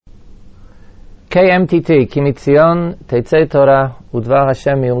KMTT, כי מציון תצא תורה ודבר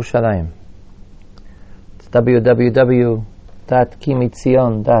השם מירושלים. It's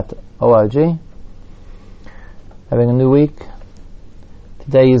www.kimitzion.org. Having a new week.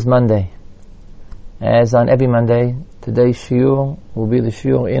 Today is Monday. As on every Monday, today's shiur will be the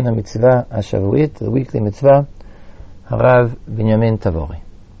shiur in the mitzvah Hashavuit, the weekly mitzvah, Harav Binyamin Tavori.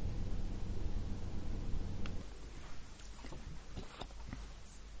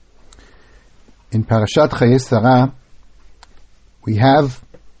 In Parashat Chayei Sarah, we have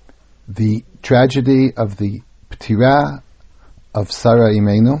the tragedy of the P'tirah of Sarah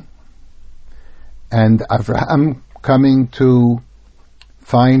Imenu, and Avraham coming to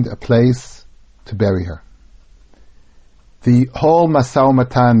find a place to bury her. The whole Masau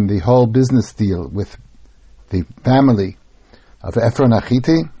Matan, the whole business deal with the family of Ephron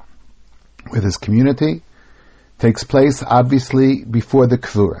Achiti, with his community, takes place obviously before the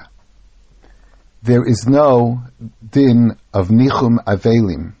Kvura. There is no din of Nichum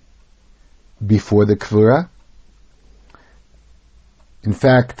Avelim before the Kvura. In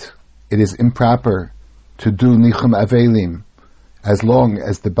fact, it is improper to do Nichum Avelim as long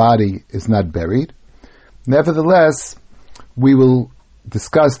as the body is not buried. Nevertheless, we will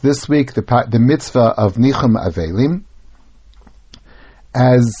discuss this week the mitzvah of Nichum Avelim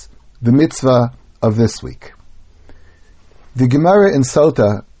as the mitzvah of this week. The Gemara in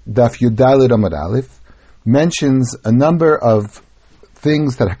Sota, Daf Yudalid Amud Aleph, mentions a number of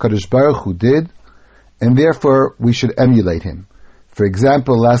things that HaKadosh Baruch Hu did, and therefore we should emulate him. For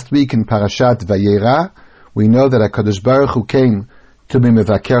example, last week in Parashat Vayera, we know that HaKadosh Baruch Hu came to be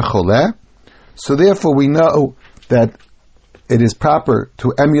Mevaker Choleh, so therefore we know that it is proper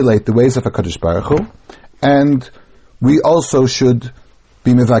to emulate the ways of HaKadosh Baruch Hu, and we also should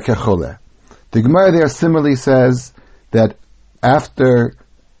be Mevaker Choleh. The Gemara there similarly says that after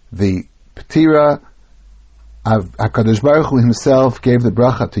the P'tirah, HaKadosh Baruch Hu himself gave the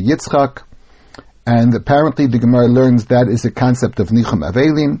bracha to Yitzchak, and apparently the Gemara learns that is a concept of Nichum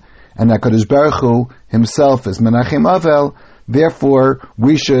Avelim, and HaKadosh Baruch Hu himself is Menachem Avel, therefore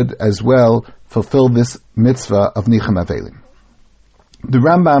we should as well fulfill this mitzvah of Nichum Avelim. The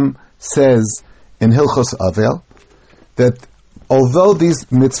Rambam says in Hilchos Avel that although these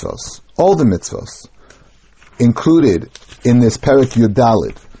mitzvos, all the mitzvos included in this Perek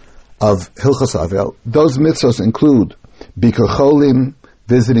Yudalid of Hilchos Avel, those mitzvos include Bikur Cholim,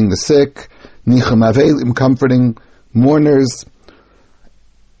 visiting the sick, Nichum Avelim, comforting mourners,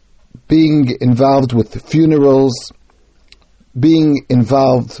 being involved with funerals, being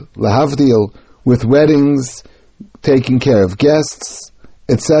involved, lahavdil, with weddings, taking care of guests,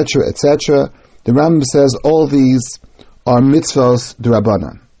 etc., etc. The Rambam says all these are mitzvos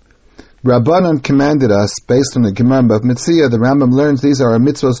d'Rabbanan. Rabbanan commanded us, based on the Gemara of Mitzvah, the Rambam learns these are our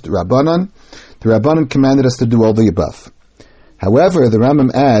mitzvos Rabbanan. The Rabbanan commanded us to do all the above. However, the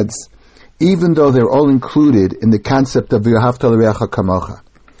Rambam adds, even though they're all included in the concept of V'ahavta l'reacha kamocha,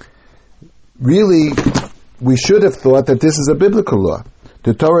 really, we should have thought that this is a biblical law.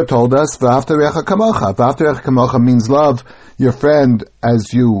 The Torah told us, V'ahavta l'reacha kamocha. V'ahavta l'reacha kamocha means love your friend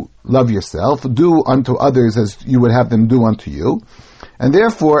as you love yourself. Do unto others as you would have them do unto you. And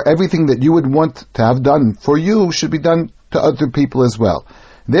therefore, everything that you would want to have done for you should be done to other people as well.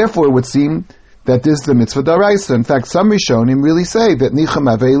 Therefore, it would seem that this is the mitzvah d'oraisa. In fact, some Rishonim really say that Nichum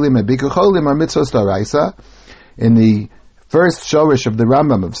Avelim and Bikur Cholim are mitzvahs d'oraisa. In the first shorish of the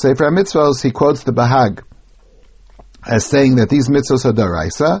Rambam of Sefer HaMitzvos, he quotes the Bahag as saying that these mitzvahs are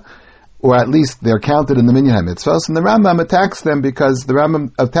d'oraisa, or at least they're counted in the Minyan HaMitzvos, and the Rambam attacks them because the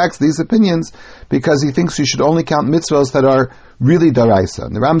Rambam attacks these opinions because he thinks you should only count mitzvahs that are really d'oraisa.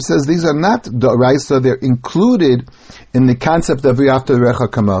 And the Rambam says these are not d'oraisa, they're included in the concept of V'ahavta l'reacha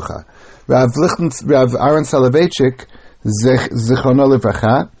kamocha. Rav Aaron Soloveitchik, Zichrono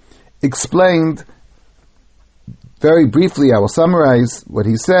Livracha, explained very briefly, I will summarize what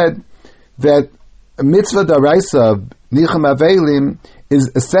he said, that a mitzvah d'oraisa of Nichum Avelim is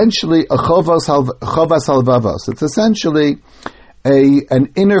essentially a chovas halvavos. It's essentially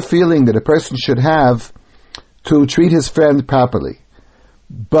an inner feeling that a person should have to treat his friend properly.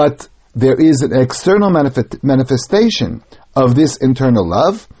 But there is an external manifestation of this internal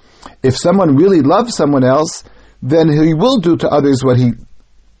love. If someone really loves someone else, then he will do to others what he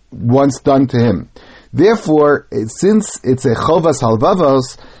wants done to him. Therefore, since it's a chovas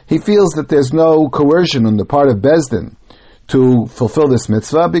halvavos, he feels that there's no coercion on the part of Beis Din to fulfill this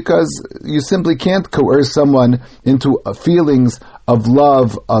mitzvah, because you simply can't coerce someone into feelings of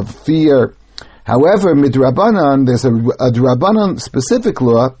love, of fear. However, midrabanan, there's a drabanan specific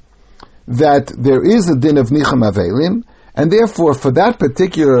law that there is a din of nichum avelim, and therefore for that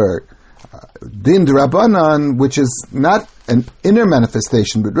particular din d'Rabbanan, which is not an inner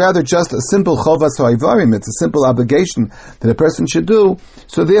manifestation, but rather just a simple chovas ha'avarim. It's a simple obligation that a person should do.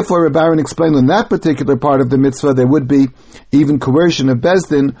 So therefore, Reb Aaron explained in that particular part of the mitzvah there would be even coercion of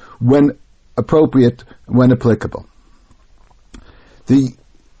bezdin when appropriate, when applicable. The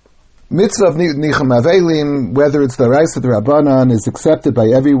mitzvah of Nichum Avelim, whether it's the Raisa or the Rabbanan, is accepted by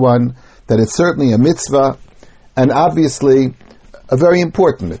everyone, that it's certainly a mitzvah, and obviously a very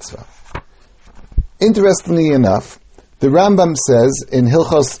important mitzvah. Interestingly enough, the Rambam says in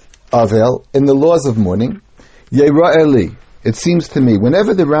Hilchos Avel, in the laws of mourning, Yeira Eli, it seems to me,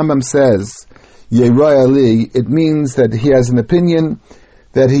 whenever the Rambam says Yeira Eli, it means that he has an opinion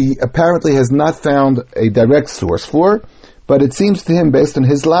that he apparently has not found a direct source for, but it seems to him, based on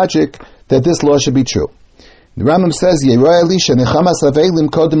his logic, that this law should be true. The Rambam says, Yeira Eli shenechamas avelim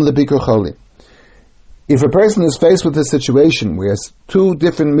kodem lebikur cholim. If a person is faced with a situation where he has two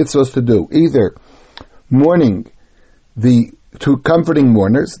different mitzvahs to do, either mourning the two comforting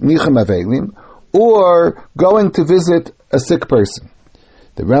mourners, Nichum Avelim, or going to visit a sick person.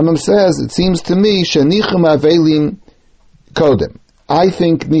 The Rambam says, it seems to me, Shenichum Avelim Kodem. I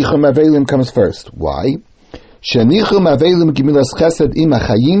think Nichum Avelim comes first. Why? Shenichum Avelim Gemilas Chesed Im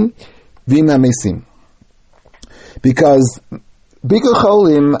HaChayim V'im HaMesim. Because Bikur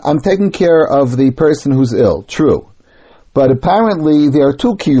Cholim, I'm taking care of the person who's ill, true. But apparently there are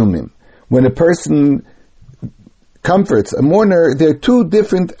two kiyumim. When a person comforts a mourner, there are two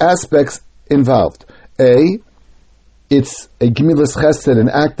different aspects involved. A, it's a gemilas chesed, an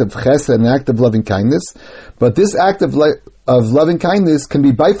act of chesed, an act of loving kindness. But this act of loving kindness can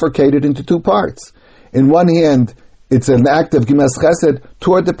be bifurcated into two parts. In one hand, it's an act of gemilas chesed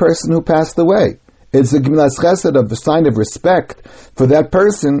toward the person who passed away. It's a gemilas chesed of the sign of respect for that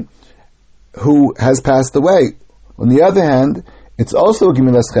person who has passed away. On the other hand, it's also a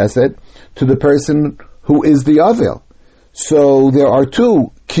gemilas chesed to the person who is the Avel. So there are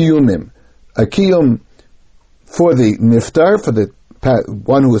two kiyumim. A kiyum for the niftar, for the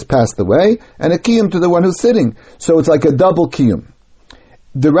one who has passed away, and a kiyum to the one who's sitting. So it's like a double kiyum.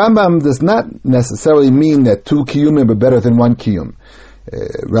 The Rambam does not necessarily mean that two kiyumim are better than one kiyum.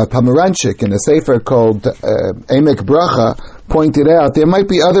 Rav Pomeranchik, in a sefer called Emek Bracha, pointed out there might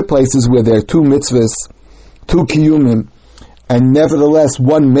be other places where there are two mitzvahs, two kiyumim, and nevertheless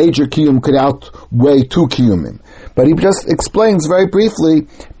one major kiyum could outweigh two kiyumim. But he just explains very briefly,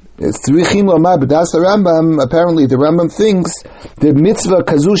 apparently the Rambam thinks the mitzvah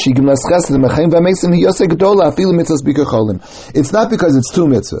kazushi it's not because it's two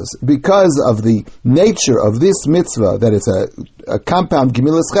mitzvahs, because of the nature of this mitzvah, that it's a compound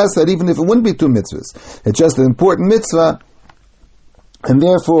gemilas chesed, even if it wouldn't be two mitzvahs. It's just an important mitzvah, and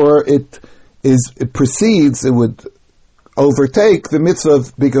therefore it would overtake the mitzvah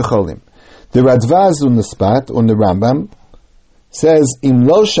of Bikur Cholim. The Radvaz on the spot, on the Rambam, says, Im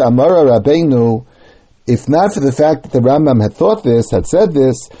lo shamara Rabbeinu, if not for the fact that the Rambam had thought this, had said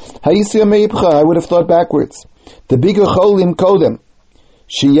this, I would have thought backwards. The Bikur Cholim kodem,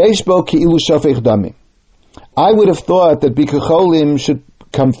 sheyesh bo ki'ilu shofech damim. I would have thought that Bikur Cholim should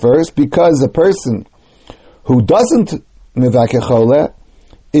come first, because a person who doesn't mevakeh choleh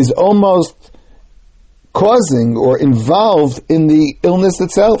is almost causing or involved in the illness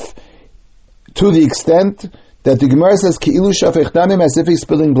itself, to the extent that the Gemara says ki'ilu shafech damim, as if he's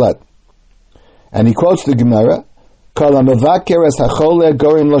spilling blood. And he quotes the Gemara, Kol ha'mevaker es hacholeh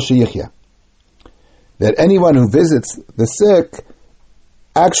gorim lo sheyichya, that anyone who visits the sick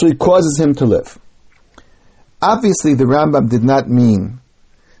actually causes him to live. Obviously, the Rambam did not mean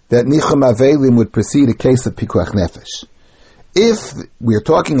that Nichum Avelim would precede a case of pikuach nefesh. If we're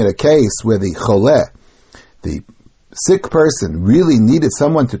talking in a case where the choleh, the sick person, really needed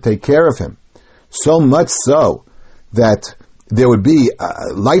someone to take care of him, so much so that there would be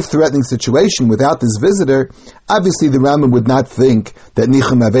a life-threatening situation without this visitor, obviously the Rambam would not think that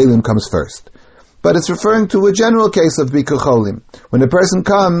Nichum Avelim comes first. But it's referring to a general case of Bikur Cholim, when a person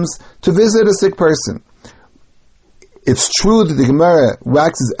comes to visit a sick person. It's true that the Gemara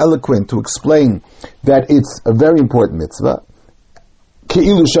waxes eloquent to explain that it's a very important mitzvah.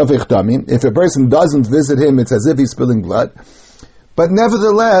 Ki'ilu shafech damim. If a person doesn't visit him, it's as if he's spilling blood. But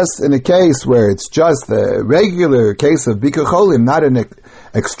nevertheless, in a case where it's just a regular case of Bikur Cholim, not an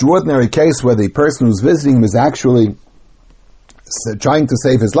extraordinary case where the person who's visiting him is actually trying to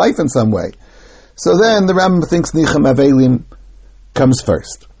save his life in some way, so then the Rambam thinks Nichum Avelim comes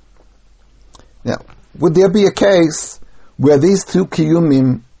first. Now, would there be a case where these two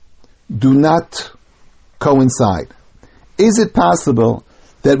kiyumim do not coincide? Is it possible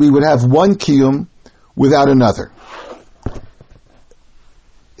that we would have one kiyum without another?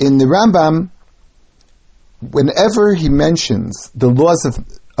 in the Rambam, whenever he mentions the laws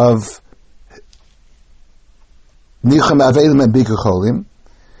of Nicham Avelim and Bikur Cholim,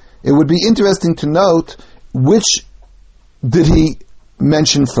 it would be interesting to note which did he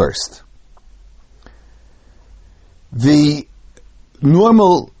mention first. The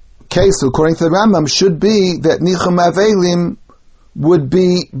normal case, according to the Rambam, should be that Nicham Avelim would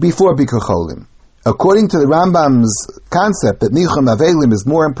be before Bikur Cholim. According to the Rambam's concept that Nicham Avelim is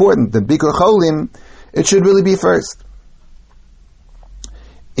more important than Bikur Cholim, it should really be first.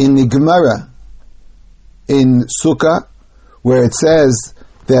 In the Gemara, in Sukkah, where it says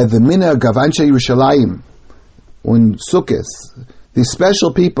that the minhag of Anshe Yerushalayim, on Sukkot, these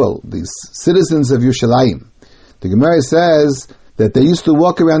special people, these citizens of Yerushalayim, the Gemara says that they used to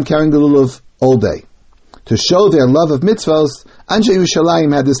walk around carrying the lulav all day. To show their love of mitzvahs, Anshe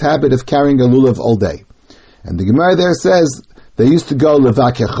Yerushalayim had this habit of carrying a lulav all day. And the Gemara there says they used to go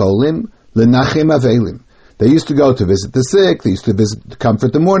levakeh cholim, lenachem avelim. They used to go to visit the sick, they used to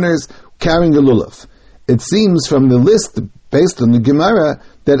comfort the mourners, carrying a lulav. It seems from the list, based on the Gemara,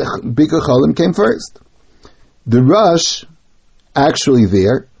 that Bikur Cholim came first. The Rosh, actually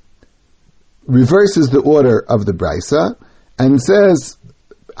there, reverses the order of the Braisa, and says,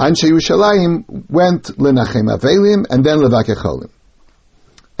 Anshe Yerushalayim went lenachem avelim, and then levakeh cholim.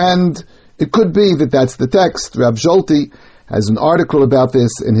 And it could be that that's the text. Rav Zolti has an article about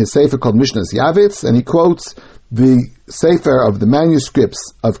this in his sefer called Mishnas Yavitz, and he quotes the sefer of the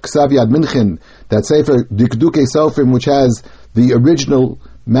manuscripts of Ksav Yad Minchen, that sefer Dikdukei Sofrim, which has the original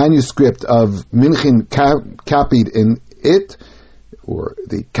manuscript of Minchen copied in it, or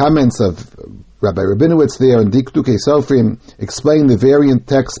the comments of Rabbi Rabinowitz there in Dikdukei Sofrim explain the variant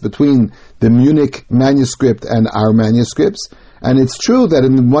texts between the Munich manuscript and our manuscripts. And it's true that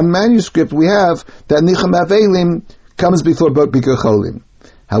in one manuscript we have that Nicham Avelim comes before Bikur Cholim.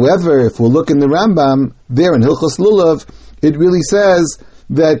 However, if we look in the Rambam, there in Hilchos Lulav, it really says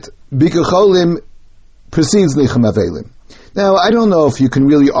that Bikur Cholim precedes Nicham Avelim. Now, I don't know if you can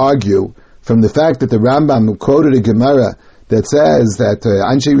really argue from the fact that the Rambam quoted a Gemara that says that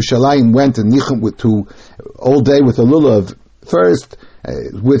Anshe Yerushalayim went to Nicham to all day with a Lulav first,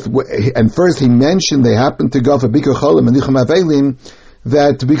 and first he mentioned they happened to go for Bikur Cholim and Nicham Avelim,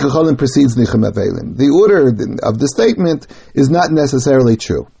 that Bikur Cholim precedes Nicham Avelim. The order of the statement is not necessarily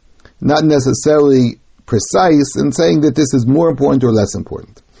true, not necessarily precise in saying that this is more important or less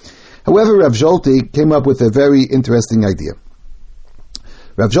important. However, Rav Zolti came up with a very interesting idea.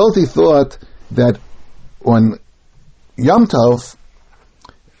 Rav Zolti thought that on Yom Tov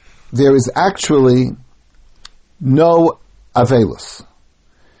there is actually no Avelus,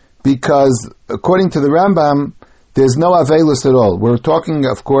 because according to the Rambam, there's no Avelus at all. We're talking,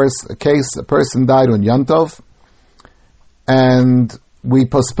 of course, a person died on Yom Tov, and we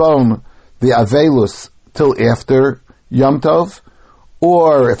postpone the Avelus till after Yom Tov,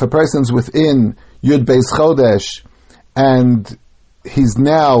 or if a person's within Yud Beis Chodesh, and he's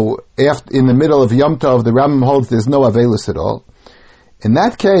now in the middle of Yom Tov, the Rambam holds there's no Avelus at all. In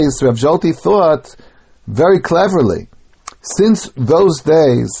that case, Rav Zolti thought, very cleverly, since those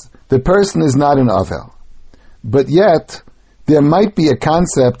days, the person is not an Avel, but yet, there might be a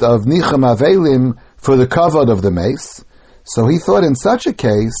concept of Nicham Avelim for the kavod of the mace. So he thought in such a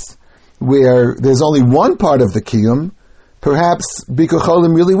case, where there's only one part of the kiyum, perhaps Bikur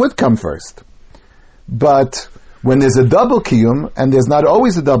Cholim really would come first. But when there's a double kiyum, and there's not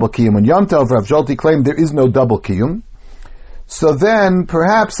always a double kiyum, when Yom Tov, Rav Zolti claimed there is no double kiyum, so then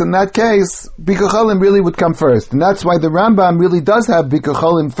perhaps in that case, Bikur Cholim really would come first. And that's why the Rambam really does have Bikur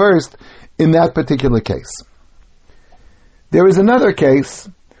Cholim first in that particular case. There is another case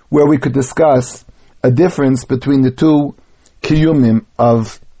where we could discuss a difference between the two kiyumim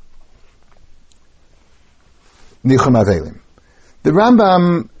of Nicham Avelim. The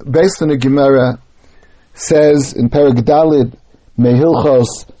Rambam, based on a Gemara, says in Perek Dalid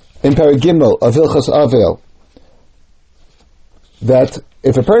Mehilchos, in Perek Gimel of Hilchos Avel, that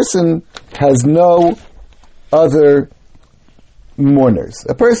if a person has no other mourners,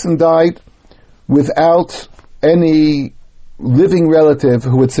 a person died without any living relative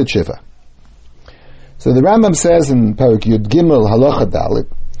who would sit Shiva. So the Rambam says in Perek Yud Gimel Halacha Dalid,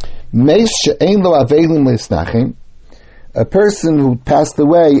 Meis she'ein lo avelim leisnachim, a person who passed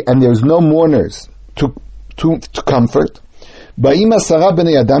away and there's no mourners to comfort. Ba'im asara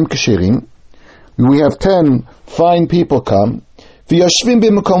b'nei adam keshirim, we have 10 fine people come, v'yashvim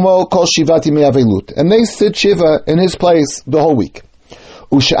b'mekomo kol shivat yimei avelut, and they sit Shiva in his place the whole week.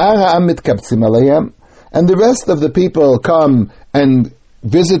 U'sh'ar ha'am mitkabtzim aleihem, and the rest of the people come and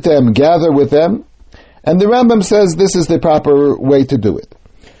visit them, gather with them, and the Rambam says this is the proper way to do it.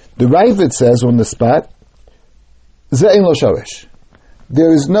 The Ravid says on the spot, Ze'en lo shoresh.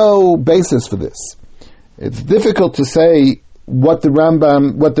 There is no basis for this. It's difficult to say what the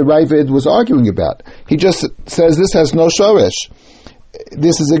Ravid was arguing about. He just says this has no shoresh.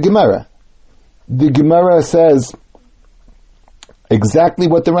 This is a Gemara. The Gemara says exactly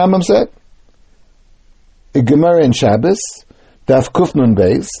what the Rambam said. A Gemara in Shabbos, Daf Kuf Nun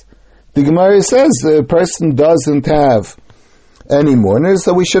Beis. The Gemara says the person doesn't have any mourners,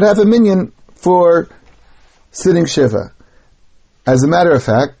 so we should have a minyan for sitting Shiva. As a matter of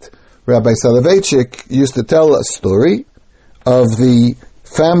fact, Rabbi Soloveitchik used to tell a story of the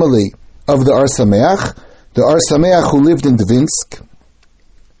family of the Ar Sameach. The Ar Sameach who lived in Dvinsk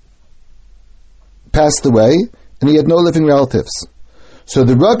passed away, and he had no living relatives. So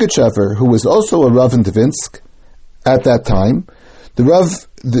the Rogachover, who was also a Rav in Dvinsk at that time, the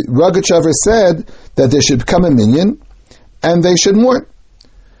Rogachover said that there should come a minyan, and they should mourn.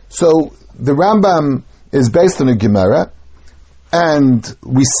 So the Rambam is based on a Gemara, and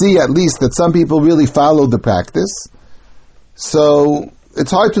we see at least that some people really followed the practice. So it's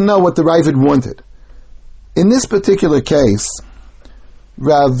hard to know what the Ravid wanted. In this particular case,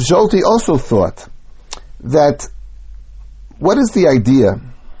 Rav Zolti also thought that what is the idea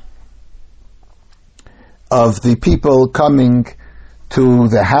of the people coming to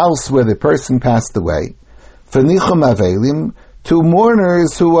the house where the person passed away, for Nichum Avelim, to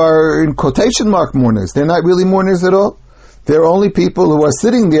mourners who are in quotation mark mourners? They're not really mourners at all. They're only people who are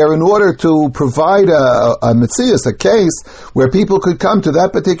sitting there in order to provide a metzias, a case where people could come to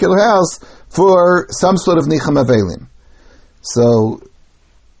that particular house for some sort of Nichum Avelim. So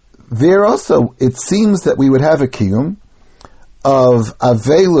there also, it seems that we would have a kiyum of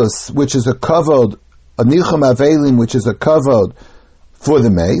Avelus, which is a kavod, a Nichum Avelim, which is a kavod for the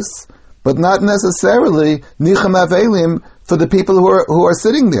mace, but not necessarily Nichum Avelim for the people who are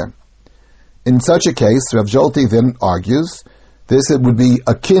sitting there. In such a case, Rav Zolti then argues, it would be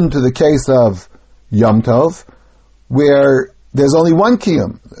akin to the case of Yom Tov, where there's only one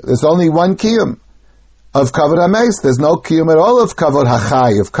kiyum. There's only one kiyum of kavod hameis. There's no kiyum at all of kavod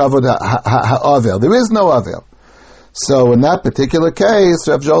hachai, of kavod ha'avel. There is no avel. So in that particular case,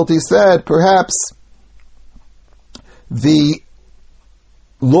 Rav Zolti said, perhaps the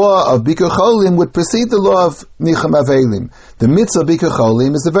law of Bikur Cholim would precede the law of Nichum Avelim. The mitzvah of Bikur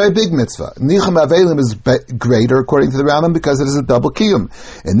Cholim is a very big mitzvah. Nichum Avelim is greater, according to the Rambam, because it is a double kiyum.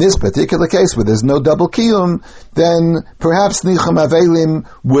 In this particular case, where there's no double kiyum, then perhaps Nichum Avelim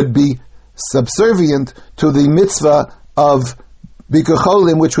would be subservient to the mitzvah of Bikur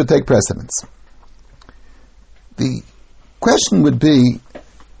Cholim, which would take precedence. The question would be,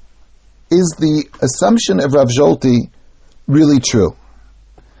 is the assumption of Rav Zolti really true?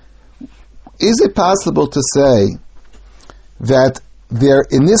 Is it possible to say that there,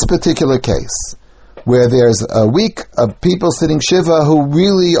 in this particular case, where there's a week of people sitting Shiva who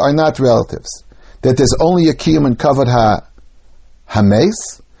really are not relatives, that there's only a kiyum in kavod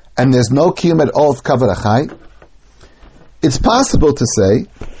ha-mace, and there's no kiyum at all of kavod ha-chai? It's possible to say,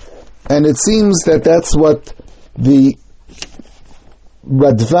 and it seems that that's what the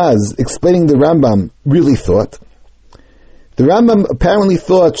Radvaz, explaining the Rambam, really thought. The Rambam apparently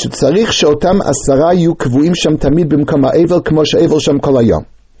thought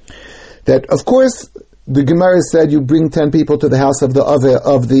that, of course, the Gemara said you bring 10 people to the house of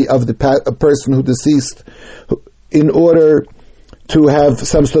the person who deceased in order to have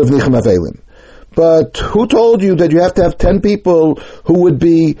some sort of Nichum Avelim. But who told you that you have to have 10 people who would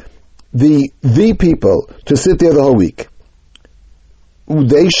be the people to sit there the whole week?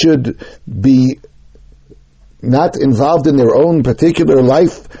 They should be not involved in their own particular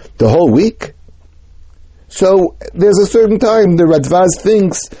life the whole week. So there's a certain time the Radvaz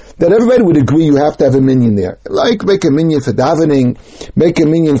thinks that everybody would agree you have to have a minyan there. Like make a minyan for davening, make a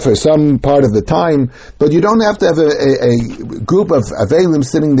minyan for some part of the time, but you don't have to have a group of Avelim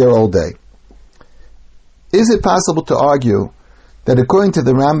sitting there all day. Is it possible to argue that according to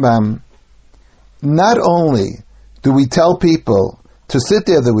the Rambam, not only do we tell people to sit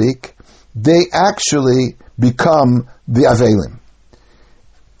there the week, they actually become the Avelim?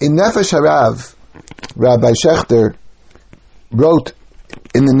 In Nefesh Harav, Rabbi Shechter wrote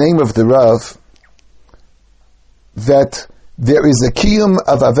in the name of the Rav that there is a kiyum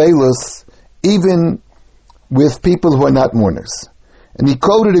of Avelus even with people who are not mourners. And he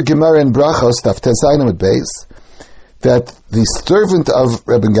quoted a Gemara in Brachos, Daf Tezayin Amud Beis, that the servant of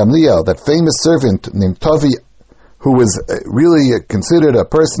Rabbi Gamliel, that famous servant named Tovi, who was really considered a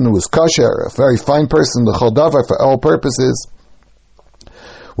person who was kosher, a very fine person, the Chol Davar for all purposes,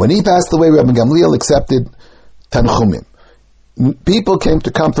 when he passed away, Rabbi Gamliel accepted Tanchumim. people came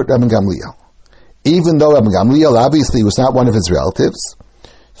to comfort Rabban Gamliel, even though Rabban Gamliel obviously was not one of his relatives.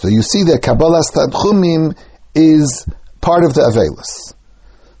 So you see that Kabbalas Tanchumim is part of the Avelis.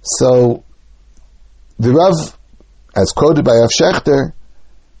 So the Rav, as quoted by Rav Shechter,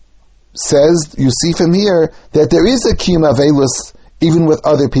 says, you see from here, that there is a Kiyum Avelis even with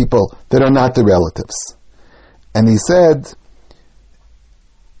other people that are not the relatives. And he said,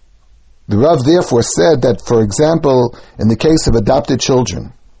 the Rav therefore said that, for example, in the case of adopted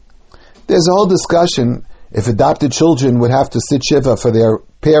children, there's a whole discussion if adopted children would have to sit Shiva for their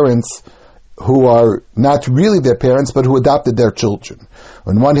parents who are not really their parents, but who adopted their children.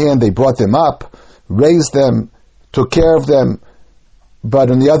 On one hand, they brought them up, raised them, took care of them,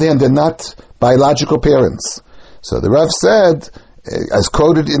 but on the other hand, they're not biological parents. So the Rav said, as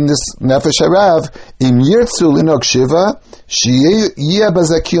quoted in this Nefesh HaRav, Im yirtzu linok shiva, sheyeh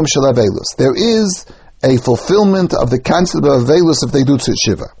bazakiyum shel avelus. There is a fulfillment of the concept of avelus if they do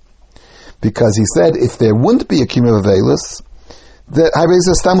shiva. Because he said, if there wouldn't be a kiyum of avelus, then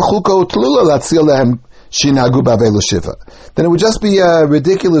it would just be a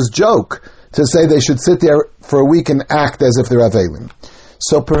ridiculous joke to say they should sit there for a week and act as if they're avelim.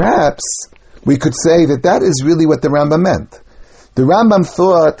 So perhaps we could say that that is really what the Rambam meant. The Rambam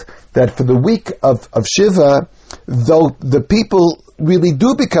thought that for the week of Shiva, though the people really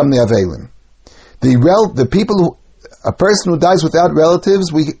do become the avelim, the people who, a person who dies without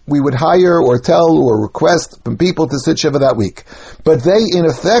relatives, we would hire or tell or request from people to sit Shiva that week. But they, in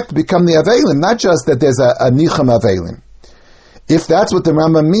effect, become the Avelim, not just that there's a Nicham Avelim. If that's what the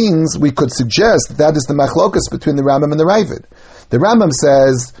Rambam means, we could suggest that is the machlokas between the Rambam and the Ravid. The Rambam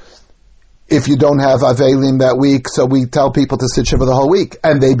says, if you don't have Avelim that week, so we tell people to sit Shiva the whole week,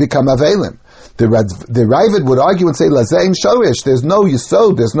 and they become Avelim. The Ravid would argue and say, Lazein Shorish, there's no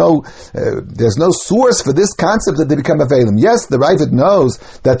Yisod, there's no source for this concept that they become Avelim. Yes, the Ravid knows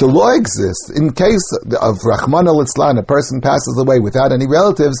that the law exists. In case of Rahman al-Islan, a person passes away without any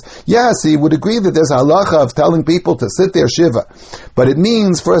relatives, yes, he would agree that there's a halacha of telling people to sit there Shiva. But it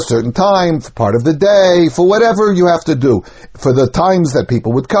means for a certain time, for part of the day, for whatever you have to do, for the times that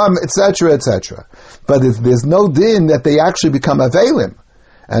people would come, etc., etc. But if there's no din that they actually become Avelim,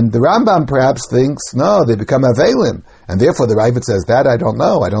 and the Rambam perhaps thinks, no, they become Avelim. And therefore the Ravid says that, I don't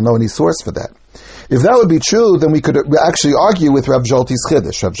know any source for that. If that would be true, then we could actually argue with Rav Zolti's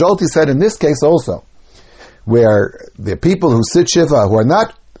Chiddush. Rav Zolti said in this case also, where the people who sit Shiva, who are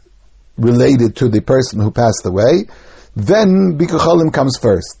not related to the person who passed away, then Bikur Cholim comes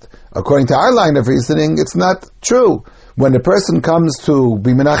first. According to our line of reasoning, it's not true. When a person comes to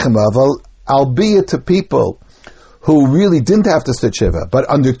be Menachem Aval, albeit to people who really didn't have to sit Shiva, but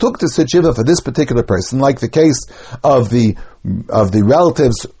undertook to sit Shiva for this particular person, like the case of the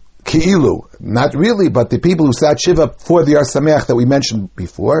relatives Ki'ilu, not really, but the people who sat Shiva for the Yar Sameach that we mentioned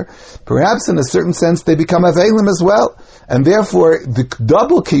before, perhaps in a certain sense they become Avelim as well, and therefore the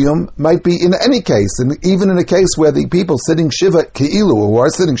double Kiyum might be in any case, and even in a case where the people sitting Shiva Ki'ilu, who are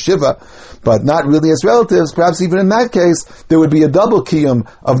sitting Shiva, but not really as relatives, perhaps even in that case, there would be a double Kiyum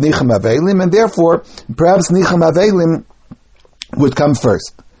of Nicham Avelim, and therefore perhaps Nicham Avelim would come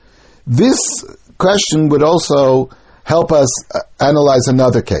first. This question would also help us analyze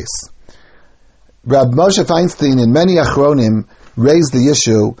another case. Rab Moshe Feinstein in many Achronim raised the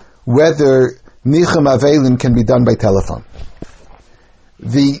issue whether Nicham Avelim can be done by telephone.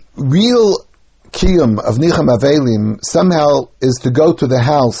 The real kiyum of Nicham Avelim somehow is to go to the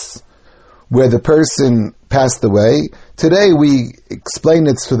house where the person passed away. Today we explain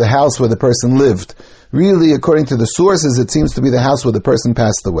it's to the house where the person lived. Really, according to the sources, it seems to be the house where the person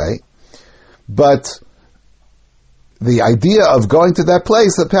passed away. But the idea of going to that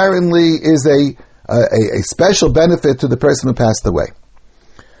place apparently is a special benefit to the person who passed away.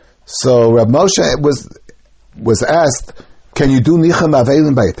 So Rab Moshe was asked, can you do Nicham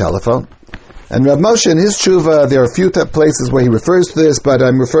Avelim by a telephone? And Rab Moshe in his tshuva, there are a few places where he refers to this, but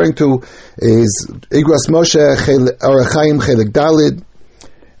I'm referring to is Igros Moshe Orach Chaim Chelik Dalid.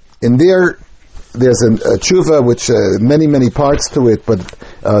 In there's a tshuva which many parts to it, but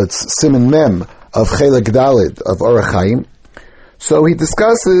it's Siman Mem of Chelik Dalid of Orach Chaim. So he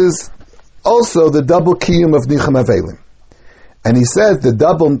discusses also the double kiyum of Nicham Avelim. And he says the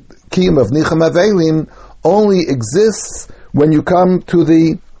double kiyum of Nicham Avelim only exists when you come to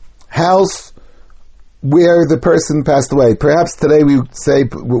the house where the person passed away. Perhaps today we would say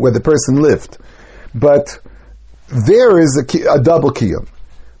where the person lived. But there is a double kiyum.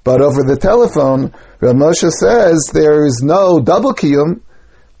 But over the telephone, Rav Moshe says there is no double kiyum,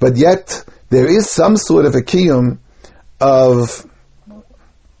 but yet there is some sort of a kiyum of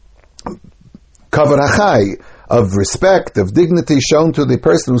kavod hachai, of respect, of dignity shown to the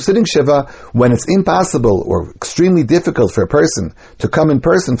person who's sitting Shiva when it's impossible or extremely difficult for a person to come in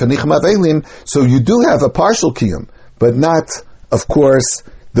person for Nichum Avelim. So you do have a partial Kiyum, but not, of course,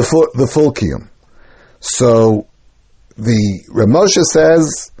 the full Kiyum. So the Rav Moshe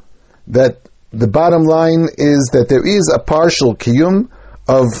says that the bottom line is that there is a partial Kiyum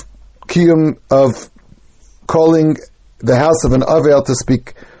of calling the house of an Avel to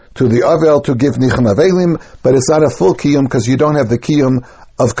speak to the Avel to give Nichum Avelim, but it's not a full Kiyum because you don't have the Kiyum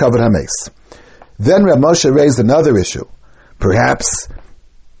of Kavod HaMeis. Then Rav Moshe raised another issue. Perhaps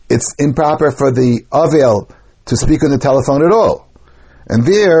it's improper for the Avel to speak on the telephone at all. And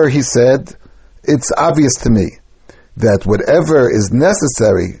there he said, it's obvious to me that whatever is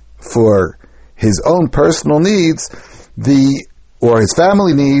necessary for his own personal needs, or his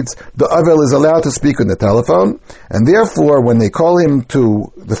family needs, the Avel is allowed to speak on the telephone, and therefore when they call him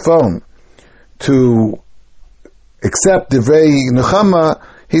to the phone to accept Divrei Nechama,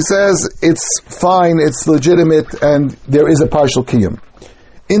 he says it's fine, it's legitimate, and there is a partial Kiyum.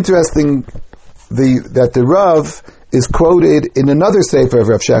 Interesting that the Rav is quoted in another sefer of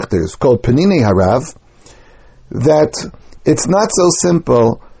Rav Shechter, it's called Penine Harav, that it's not so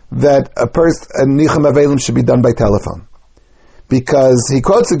simple that a Nichum Avelim should be done by telephone. Because he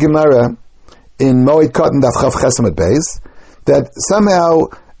quotes a Gemara in Moed Katan Daf Chav Chesamad Beis that somehow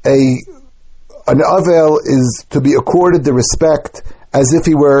an Avel is to be accorded the respect as if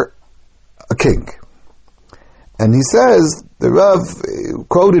he were a king. And he says, the Rav,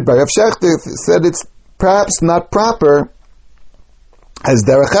 quoted by Rav Shechter, said it's perhaps not proper as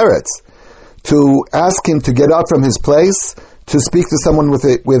Derech Eretz to ask him to get up from his place to speak to someone on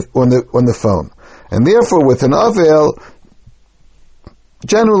the phone. And therefore with an Avel,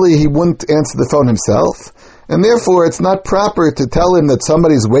 generally, he wouldn't answer the phone himself, and therefore it's not proper to tell him that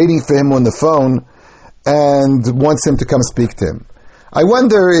somebody's waiting for him on the phone and wants him to come speak to him. I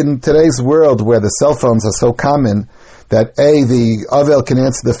wonder in today's world where the cell phones are so common that A, the Avel can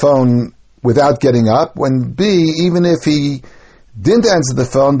answer the phone without getting up, when B, even if he didn't answer the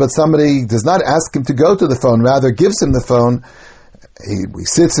phone, but somebody does not ask him to go to the phone, rather gives him the phone, he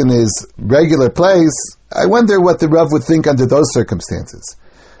sits in his regular place, I wonder what the Rav would think under those circumstances.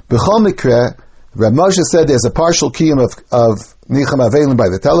 B'chol mikra, Rav Moshe said there's a partial kiyum of Nichum Avelim by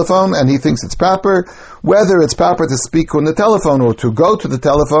the telephone, and he thinks it's proper. Whether it's proper to speak on the telephone or to go to the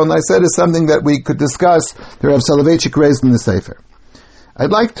telephone, I said, is something that we could discuss. The Rav Soloveitchik raised in the Sefer. I'd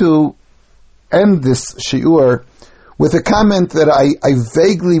like to end this shiur with a comment that I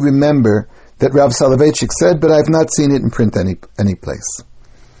vaguely remember that Rav Soloveitchik said, but I've not seen it in print any place.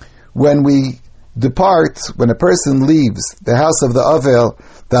 When we depart, when a person leaves the house of the Avel,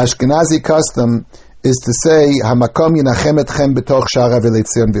 the Ashkenazi custom is to say, Hamakom Yinachem Etchem B'toch Sha'ar Avelei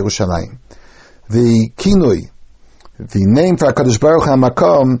Tzion V'Yerushalayim. The kinui, the name for HaKadosh Baruch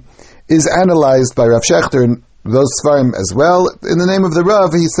Hamakom, is analyzed by Rav Shechter and those Sfarim as well. In the name of the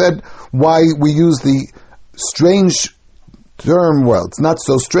Rav, he said why we use the strange term, well, it's not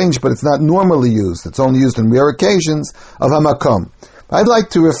so strange, but it's not normally used. It's only used on rare occasions of Hamakom. I'd like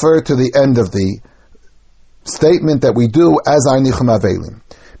to refer to the end of the statement that we do as our Nichum Avelim.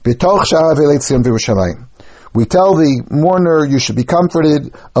 B'toch Sha'ar Avelei Tzion V'Yerushalayim. We tell the mourner, you should be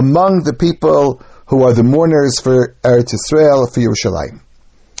comforted among the people who are the mourners for Eretz Yisrael, for Yerushalayim.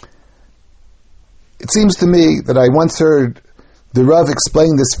 It seems to me that I once heard the Rav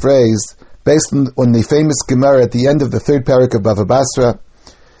explain this phrase based on the famous Gemara at the end of the third parak of Bava Basra.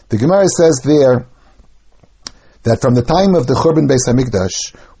 The Gemara says there that from the time of the Churban Beis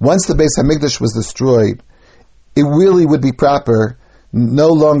HaMikdash, once the Beis HaMikdash was destroyed, it really would be proper no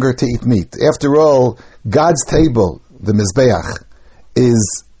longer to eat meat. After all, God's table, the Mizbeach,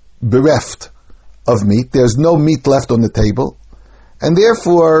 is bereft of meat. There's no meat left on the table. And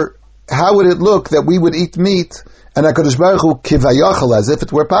therefore, how would it look that we would eat meat and HaKadosh Baruch Hu kivayachal, as if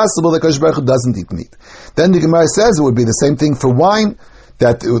it were possible, that HaKadosh Baruch Hu doesn't eat meat? Then the Gemara says it would be the same thing for wine,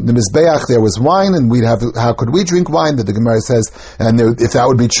 that the Mizbeach there was wine, and we'd have, how could we drink wine? That the Gemara says, and there, if that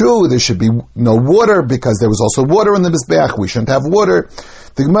would be true, there should be no water, because there was also water in the Mizbeach, we shouldn't have water.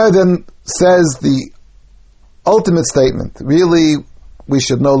 The Gemara then says the ultimate statement, really, we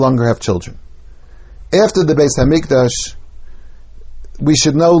should no longer have children. After the Beis HaMikdash, we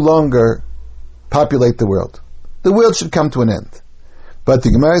should no longer populate the world. The world should come to an end. But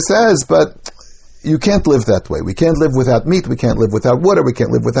the Gemara says, but you can't live that way. We can't live without meat, we can't live without water, we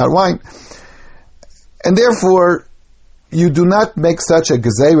can't live without wine. And therefore, you do not make such a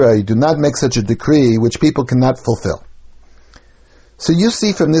gezerah, you do not make such a decree which people cannot fulfill. So you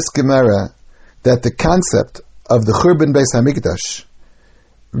see from this Gemara that the concept of the Churban Beis HaMikdash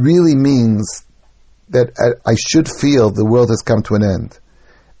really means that I should feel the world has come to an end.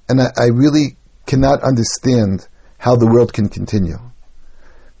 And I really cannot understand how the world can continue.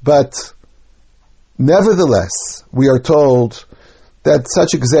 But nevertheless, we are told that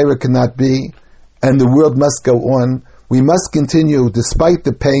such a gzeira cannot be, and the world must go on. We must continue despite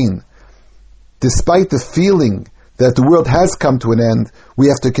the pain, despite the feeling that the world has come to an end. We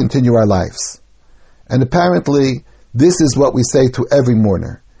have to continue our lives. And apparently, this is what we say to every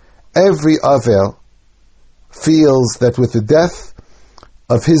mourner. Every Avel feels that with the death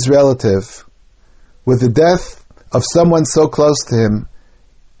of his relative, with the death of someone so close to him,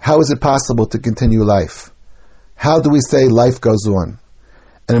 how is it possible to continue life? How do we say life goes on?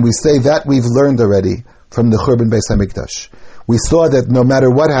 And we say that we've learned already from the Churban Beis HaMikdash. We saw that no matter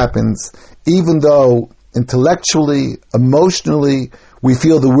what happens, even though intellectually, emotionally, we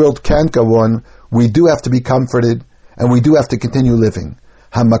feel the world can't go on, we do have to be comforted, and we do have to continue living.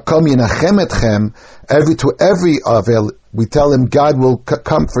 Hamakom yinachem etchem, to every Avel, we tell him God will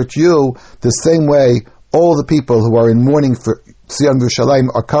comfort you the same way all the people who are in mourning for Tzion Yerushalayim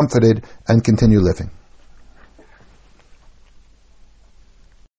are comforted and continue living.